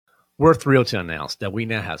We're thrilled to announce that we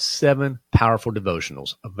now have 7 powerful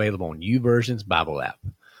devotionals available on YouVersion's Bible app.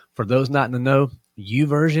 For those not in the know,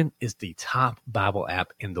 YouVersion is the top Bible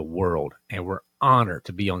app in the world, and we're honored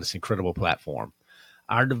to be on this incredible platform.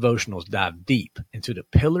 Our devotionals dive deep into the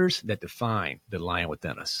pillars that define the lion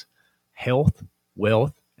within us: health,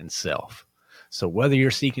 wealth, and self. So whether you're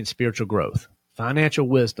seeking spiritual growth, financial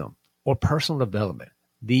wisdom, or personal development,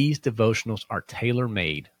 these devotionals are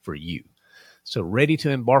tailor-made for you. So ready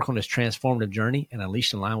to embark on this transformative journey and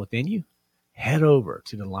unleash the lion within you? Head over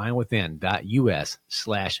to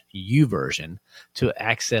thelionwithin.us/YouVersion to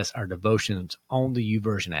access our devotions on the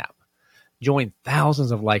YouVersion app. Join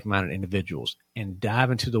thousands of like-minded individuals and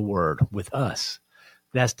dive into the Word with us.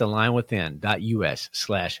 That's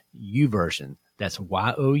thelionwithin.us/YouVersion. That's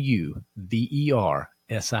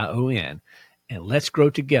YOUVERSION. And let's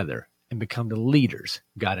grow together and become the leaders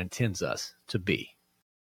God intends us to be.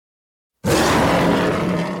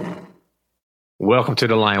 Welcome to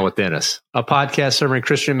The Lion Within Us, a podcast serving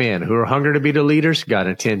Christian men who are hungry to be the leaders God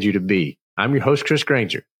intends you to be. I'm your host, Chris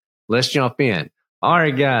Granger. Let's jump in. All right,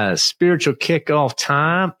 guys, spiritual kickoff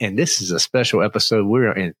time, and this is a special episode.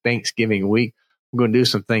 We're in Thanksgiving week. We're going to do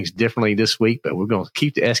some things differently this week, but we're going to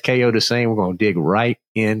keep the SKO the same. We're going to dig right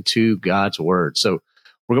into God's Word. So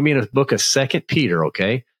we're going to be in the book of 2 Peter,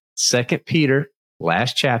 okay? 2 Peter,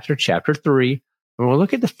 last chapter, chapter 3. And we'll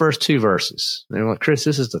look at the first 2 verses. And like, Chris,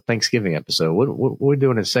 this is the Thanksgiving episode. What are we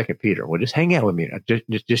doing in 2 Peter? Well, just hang out with me.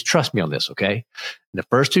 Just trust me on this, okay? And the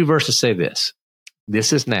first 2 verses say this: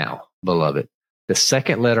 "This is now, beloved, the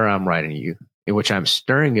second letter I'm writing you, in which I'm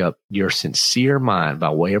stirring up your sincere mind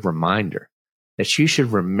by way of reminder that you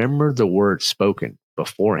should remember the words spoken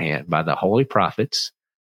beforehand by the holy prophets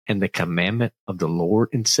and the commandment of the Lord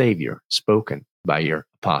and Savior spoken by your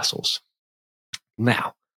apostles."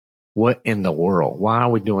 Now, what in the world? Why are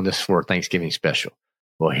we doing this for a Thanksgiving special?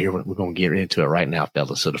 Well, here we're going to get into it right now,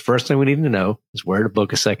 fellas. So the first thing we need to know is where the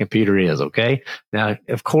book of 2 Peter is, okay? Now,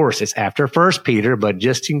 of course, it's after 1 Peter, but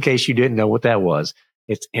just in case you didn't know what that was,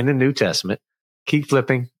 it's in the New Testament. Keep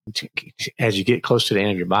flipping as you get close to the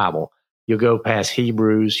end of your Bible. You'll go past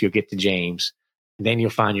Hebrews, you'll get to James, and then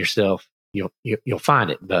you'll find yourself, you'll find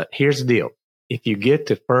it. But here's the deal. If you get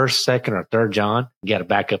to 1st, 2nd, or 3rd John, you got to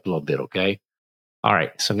back up a little bit, okay? All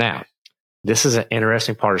right, so now, this is an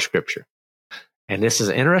interesting part of Scripture. And this is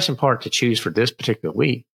an interesting part to choose for this particular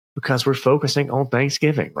week because we're focusing on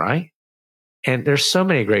Thanksgiving, right? And there's so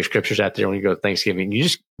many great scriptures out there when you go to Thanksgiving. You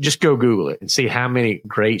just go Google it and see how many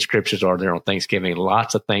great scriptures are there on Thanksgiving.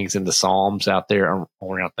 Lots of things in the Psalms out there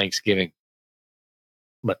around Thanksgiving.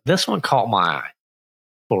 But this one caught my eye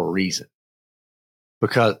for a reason.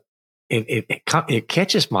 Because it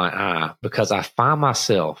catches my eye because I find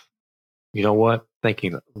myself, you know what,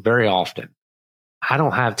 thinking very often, I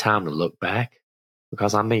don't have time to look back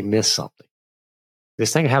because I may miss something.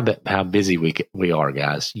 Just think how busy we are,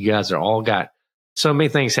 guys. You guys are all got so many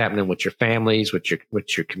things happening with your families, with your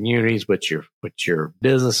communities, with your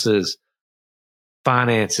businesses,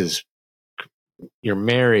 finances, your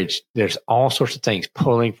marriage. There's all sorts of things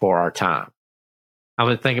pulling for our time. I've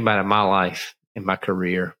been thinking about it in my life, in my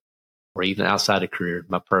career, or even outside of career,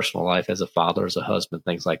 my personal life as a father, as a husband,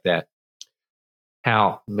 things like that.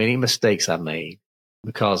 How many mistakes I made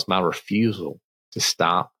because my refusal to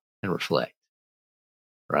stop and reflect,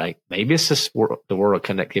 right? Maybe it's just the world of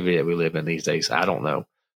connectivity that we live in these days. I don't know,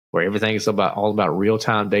 where everything is all about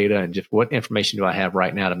real-time data and just what information do I have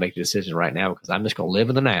right now to make the decision right now because I'm just going to live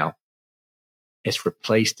in the now. It's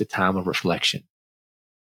replaced the time of reflection,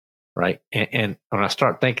 right? And when I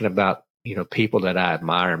start thinking about, people that I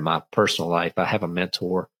admire in my personal life, I have a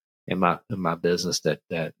mentor in my business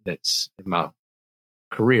that's in my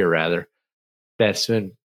career rather,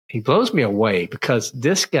 he blows me away because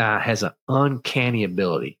this guy has an uncanny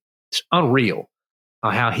ability. It's unreal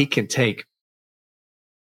on how he can take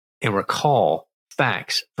and recall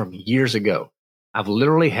facts from years ago. I've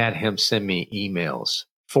literally had him send me emails,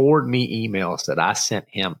 forward me emails that I sent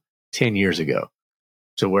him 10 years ago.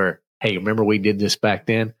 So where, hey, remember we did this back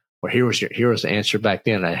then? Or here was the answer back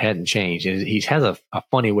then that hadn't changed. And he has a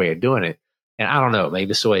funny way of doing it. And I don't know,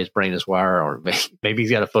 maybe it's the way his brain is wired, or maybe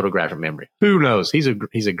he's got a photographic memory. Who knows? He's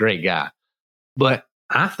a great guy. But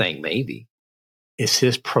I think maybe it's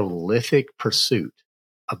his prolific pursuit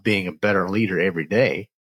of being a better leader every day.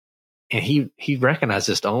 And he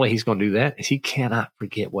recognizes the only way he's going to do that is he cannot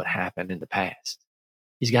forget what happened in the past.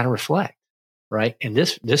 He's got to reflect, right? And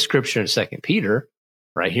this scripture in 2 Peter,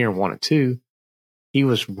 right here in 1 and 2, he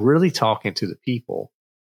was really talking to the people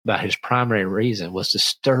about his primary reason was to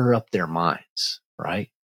stir up their minds, right?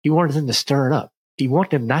 He wanted them to stir it up. He wanted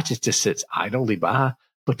them not just to sit idly by,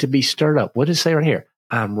 but to be stirred up. What does it say right here?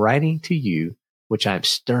 I'm writing to you, which I'm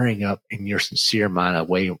stirring up in your sincere mind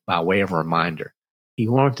by way of a reminder. He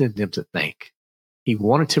wanted them to think. He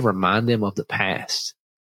wanted to remind them of the past.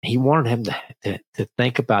 He wanted him to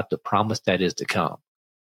think about the promise that is to come.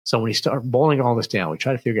 So when you start boiling all this down, we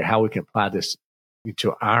try to figure out how we can apply this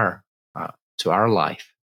to our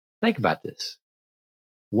life. Think about this.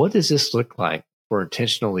 What does this look like for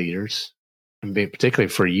intentional leaders, and particularly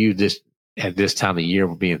for you at this time of year,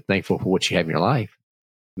 being thankful for what you have in your life?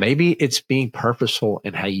 Maybe it's being purposeful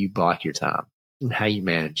in how you block your time and how you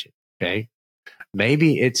manage it. Okay.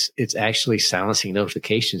 Maybe it's actually silencing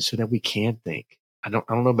notifications so that we can think. I don't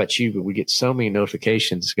know about you, but we get so many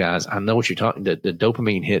notifications, guys. I know what you're talking, the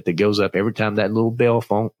dopamine hit that goes up every time that little bell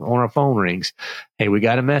on our phone rings. Hey, we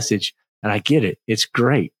got a message, and I get it. It's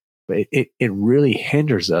great, but it really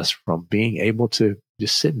hinders us from being able to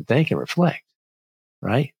just sit and think and reflect,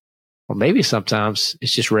 right? Or maybe sometimes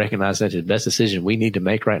it's just recognizing that the best decision we need to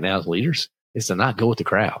make right now as leaders is to not go with the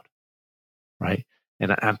crowd, right?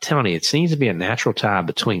 And I'm telling you, it seems to be a natural tie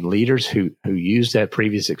between leaders who use that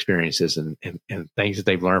previous experiences and things that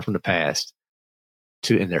they've learned from the past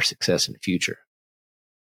in their success in the future.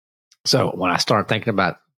 So when I started thinking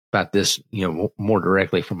about this, more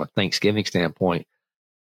directly from a Thanksgiving standpoint,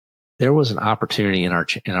 there was an opportunity in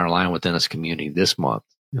our Lion Within Us community this month,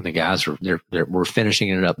 and the guys we're finishing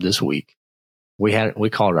it up this week. We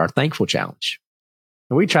called it our Thankful Challenge,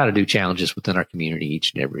 and we try to do challenges within our community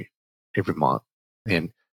each and every month.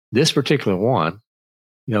 And this particular one,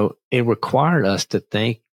 it required us to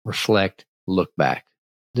think, reflect, look back.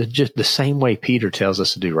 Just the same way Peter tells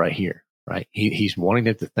us to do right here, right? He's wanting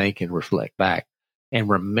them to think and reflect back and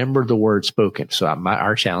remember the word spoken. So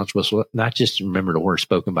our challenge was not just to remember the word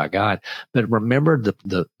spoken by God, but remember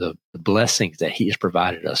the blessings that he has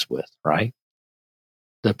provided us with, right?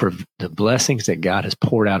 The blessings that God has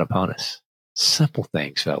poured out upon us. Simple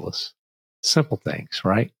things, fellas. Simple things,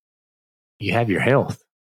 right? You have your health,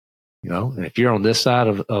 and if you're on this side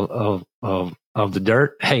of the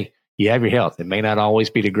dirt, hey, you have your health. It may not always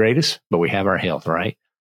be the greatest, but we have our health, right?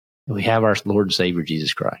 And we have our Lord and Savior,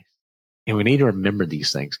 Jesus Christ. And we need to remember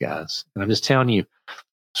these things, guys. And I'm just telling you,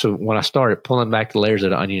 so when I started pulling back the layers of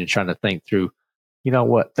the onion and trying to think through,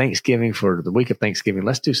 Thanksgiving, for the week of Thanksgiving,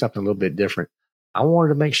 let's do something a little bit different. I wanted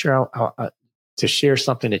to make sure to share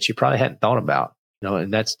something that you probably hadn't thought about,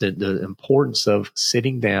 and that's the importance of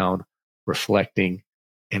sitting down, reflecting,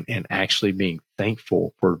 and actually being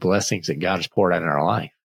thankful for blessings that God has poured out in our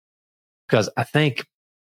life. Because I think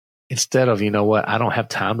instead of, I don't have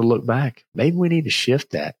time to look back, maybe we need to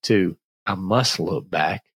shift that to, I must look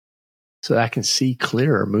back so I can see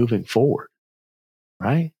clearer moving forward,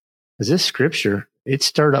 right? Because this scripture, it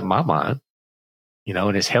stirred up my mind,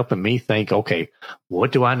 and it's helping me think, okay,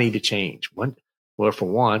 what do I need to change? Well, for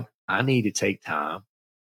one, I need to take time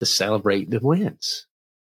to celebrate the wins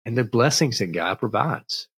and the blessings that God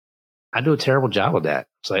provides. I do a terrible job of that.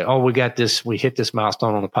 Say, oh, we got this, we hit this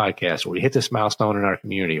milestone on the podcast, or we hit this milestone in our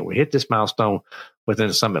community, or we hit this milestone within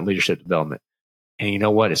the Summit Leadership Development. And you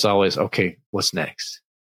know what? It's always, okay, what's next?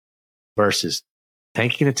 Versus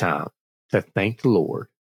taking the time to thank the Lord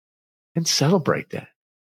and celebrate that.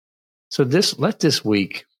 So let this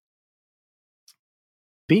week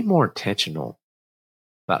be more intentional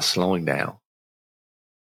about slowing down.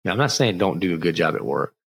 Now, I'm not saying don't do a good job at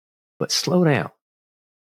work, but slow down.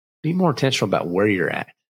 Be more intentional about where you're at.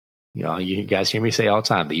 You guys hear me say all the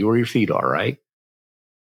time, be where your feet are, right?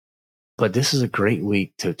 But this is a great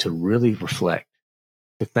week to really reflect,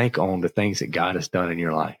 to think on the things that God has done in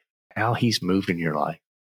your life, how he's moved in your life,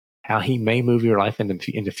 how he may move your life in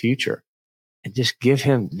the future. And just give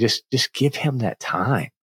him that time.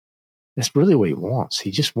 That's really what he wants.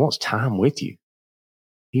 He just wants time with you.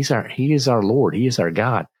 He is our Lord. He is our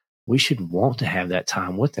God. We should want to have that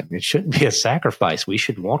time with him. It shouldn't be a sacrifice. We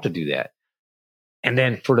should want to do that. And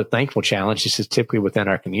then for the Thankful Challenge, this is typically within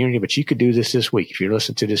our community, but you could do this week. If you're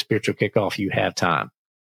listening to this spiritual kickoff, you have time.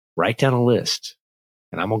 Write down a list.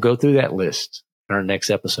 And I'm going to go through that list in our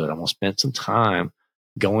next episode. I'm going to spend some time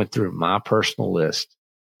going through my personal list.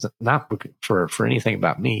 Not for anything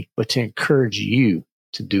about me, but to encourage you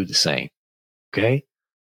to do the same. Okay?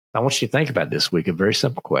 I want you to think about this week, a very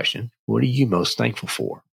simple question. What are you most thankful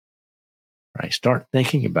for? Right? Start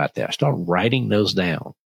thinking about that. Start writing those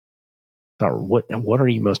down. What are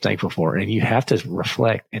you most thankful for? And you have to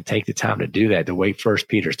reflect and take the time to do that the way 1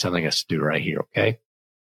 Peter is telling us to do right here. Okay?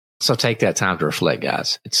 So take that time to reflect,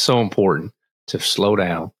 guys. It's so important to slow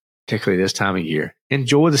down, particularly this time of year.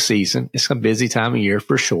 Enjoy the season. It's a busy time of year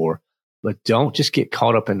for sure, but don't just get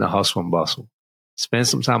caught up in the hustle and bustle. Spend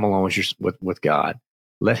some time alone with God.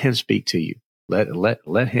 Let him speak to you. Let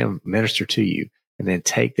him minister to you And then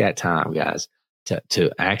take that time, guys,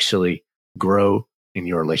 to actually grow in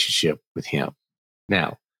your relationship with him.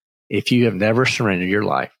 Now, if you have never surrendered your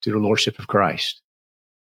life to the Lordship of Christ,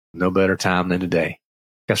 no better time than today.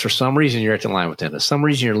 Because for some reason you're at the line with him. For some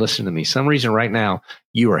reason you're listening to me. Some reason right now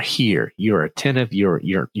you are here. You are attentive.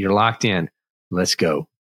 You're locked in. Let's go.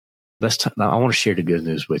 I want to share the good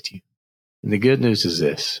news with you. And the good news is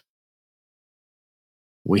this.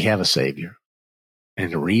 We have a Savior.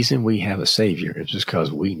 And the reason we have a Savior is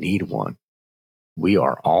because we need one. We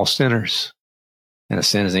are all sinners. And a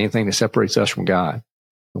sin is anything that separates us from God.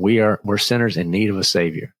 We're sinners in need of a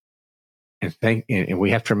Savior. And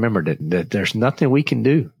we have to remember that there's nothing we can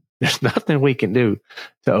do. There's nothing we can do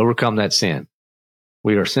to overcome that sin.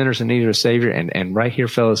 We are sinners in need of a Savior. And right here,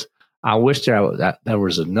 fellas, I wish there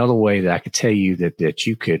was another way that I could tell you that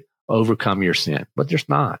you could overcome your sin, but there's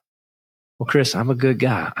not. Well, Chris, I'm a good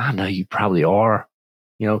guy. I know you probably are,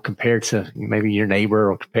 compared to maybe your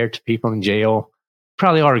neighbor or compared to people in jail, you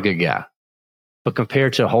probably are a good guy. But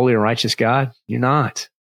compared to a holy and righteous God, you're not.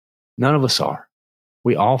 None of us are.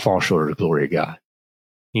 We all fall short of the glory of God.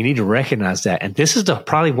 You need to recognize that. And this is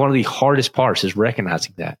probably one of the hardest parts is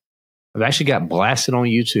recognizing that. I've actually got blasted on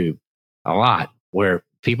YouTube a lot where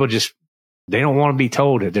people they don't want to be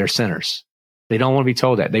told that they're sinners. They don't want to be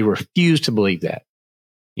told that. They refuse to believe that.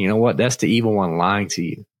 You know what? That's the evil one lying to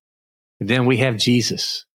you. And then we have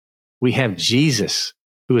Jesus. We have Jesus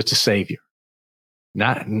who is the Savior.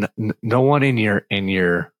 No one in your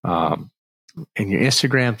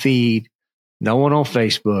Instagram feed, no one on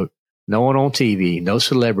Facebook, no one on TV, no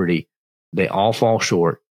celebrity. They all fall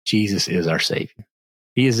short. Jesus is our Savior.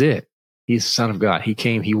 He is it. He's the Son of God. He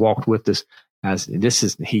came, he walked with us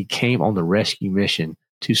he came on the rescue mission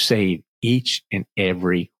to save each and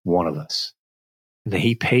every one of us. And that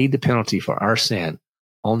he paid the penalty for our sin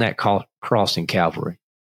on that cross in Calvary.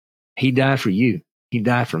 He died for you. He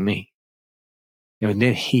died for me. And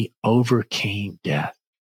then he overcame death.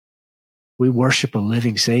 We worship a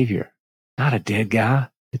living Savior, not a dead guy.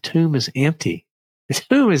 The tomb is empty. The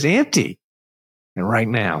tomb is empty. And right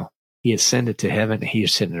now, he ascended to heaven and he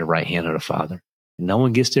is sitting at the right hand of the Father. And no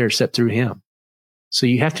one gets there except through him. So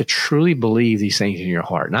you have to truly believe these things in your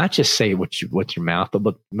heart, not just say it with your mouth,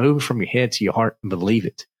 but move it from your head to your heart and believe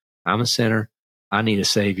it. I'm a sinner. I need a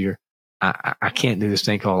Savior. I can't do this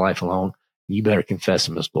thing called life alone. You better confess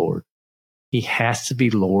him as Lord. He has to be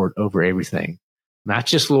Lord over everything, not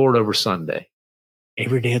just Lord over Sunday,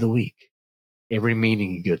 every day of the week, every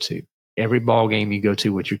meeting you go to, every ball game you go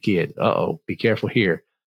to with your kid. Be careful here.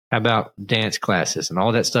 How about dance classes and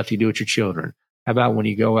all that stuff you do with your children? How about when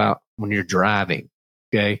you go out, when you're driving?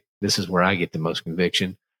 Okay, this is where I get the most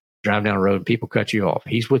conviction. Drive down the road, people cut you off.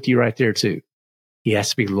 He's with you right there too. He has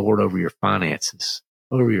to be Lord over your finances,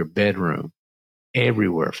 over your bedroom,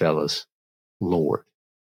 everywhere, fellas. Lord.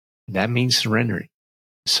 That means surrendering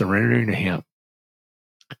to him.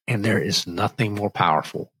 And there is nothing more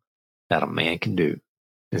powerful that a man can do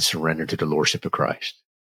than surrender to the Lordship of Christ.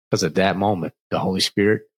 Because at that moment, the Holy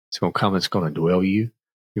Spirit is going to come and it's going to dwell you.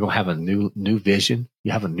 You're going to have a new vision.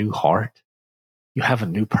 You have a new heart. You have a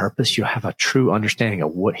new purpose. You have a true understanding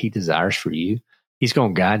of what he desires for you. He's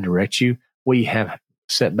going to guide and direct you. Will you have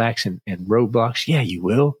setbacks and roadblocks? Yeah, you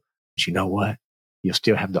will. But you know what? You'll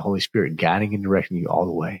still have the Holy Spirit guiding and directing you all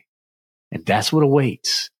the way. And that's what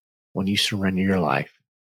awaits when you surrender your life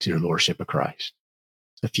to the Lordship of Christ.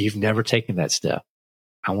 So if you've never taken that step,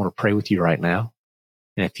 I want to pray with you right now.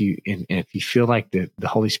 And if you feel like the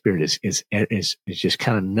Holy Spirit is just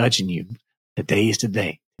kind of nudging you, today is the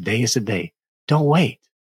day. Today is the day. Don't wait.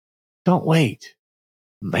 Don't wait.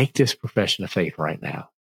 Make this profession of faith right now.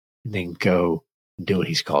 And then go do what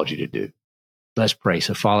he's called you to do. Let's pray.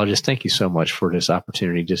 So, Father, just thank you so much for this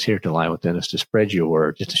opportunity just here to lie within us, to spread your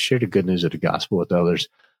word, just to share the good news of the gospel with others.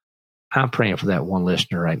 I'm praying for that one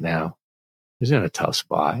listener right now who's in a tough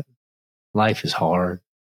spot. Life is hard.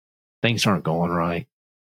 Things aren't going right.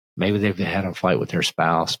 Maybe they've had a fight with their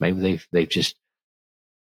spouse. Maybe they've just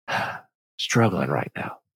struggling right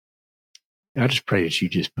now. I just pray that you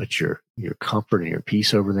just put your comfort and your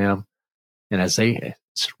peace over them. And as they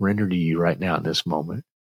surrender to you right now in this moment,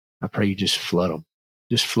 I pray you just flood them.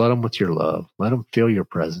 Just flood them with your love. Let them feel your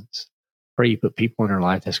presence. Pray you put people in their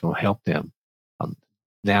life that's going to help them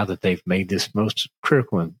now that they've made this most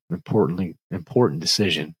critical and important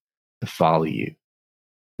decision to follow you.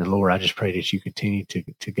 And Lord, I just pray that you continue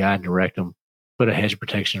to guide and direct them, put a hedge of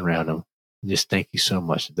protection around them. And just thank you so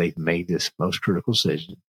much that they've made this most critical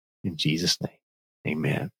decision. In Jesus' name,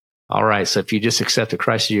 amen. All right. So if you just accepted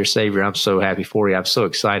Christ as your Savior, I'm so happy for you. I'm so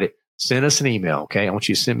excited. send us an email, okay? I want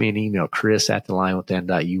you to send me an email,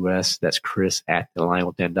 chris@thelionwithin.us. That's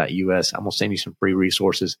chris@thelionwithin.us. I'm going to send you some free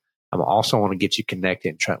resources. I'm also want to get you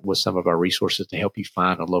connected with some of our resources to help you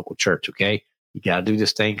find a local church, okay? You got to do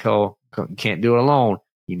this thing called, you can't do it alone.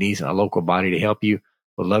 You need a local body to help you.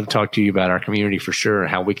 We'd love to talk to you about our community for sure and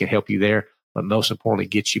how we can help you there. But most importantly,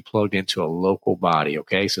 get you plugged into a local body,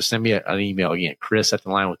 okay? So send me an email again,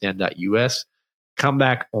 chris@thelionwithin.us. Come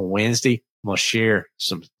back on Wednesday. I'm going to share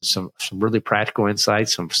some really practical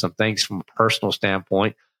insights, some things from a personal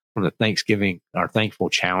standpoint from the Thanksgiving, our Thankful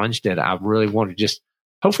Challenge that I really want to just,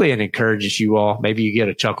 hopefully it encourages you all. Maybe you get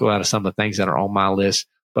a chuckle out of some of the things that are on my list,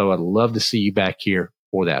 but I'd love to see you back here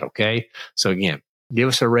for that, okay? So again, give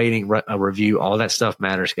us a rating, a review. All that stuff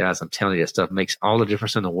matters, guys. I'm telling you, that stuff makes all the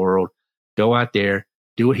difference in the world. Go out there,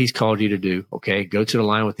 do what he's called you to do, okay? Go to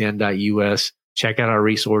thelionwithin.us, check out our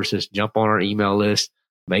resources, jump on our email list.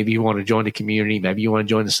 Maybe you want to join the community. Maybe you want to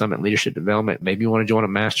join the Summit Leadership Development. Maybe you want to join a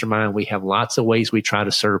mastermind. We have lots of ways we try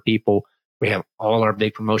to serve people. We have all our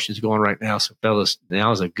big promotions going right now. So fellas,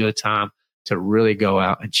 now is a good time to really go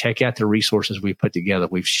out and check out the resources we put together.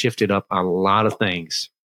 We've shifted up a lot of things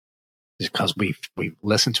because we've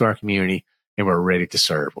listened to our community and we're ready to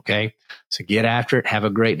serve. Okay. So get after it. Have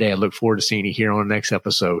a great day. I look forward to seeing you here on the next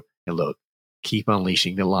episode. And look, keep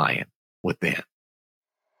unleashing the lion within.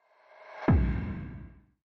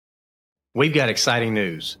 We've got exciting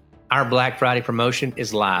news. Our Black Friday promotion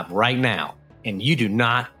is live right now, and you do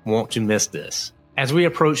not want to miss this. As we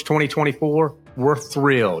approach 2024, we're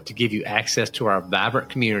thrilled to give you access to our vibrant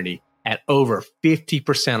community at over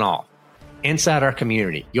 50% off. Inside our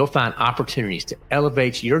community, you'll find opportunities to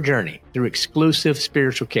elevate your journey through exclusive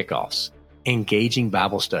spiritual kickoffs, engaging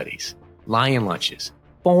Bible studies, lion lunches,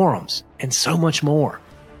 forums, and so much more.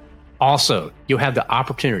 Also, you'll have the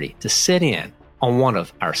opportunity to sit in on one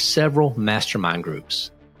of our several mastermind groups.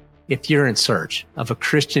 If you're in search of a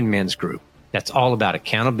Christian men's group that's all about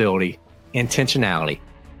accountability, intentionality,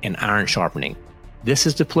 and iron sharpening, this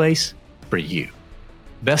is the place for you.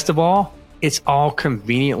 Best of all, it's all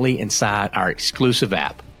conveniently inside our exclusive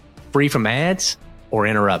app, free from ads or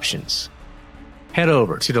interruptions. Head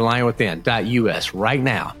over to thelionwithin.us right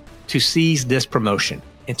now to seize this promotion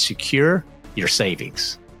and secure your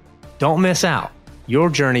savings. Don't miss out. Your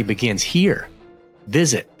journey begins here.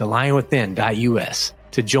 Visit thelionwithin.us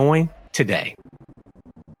to join today.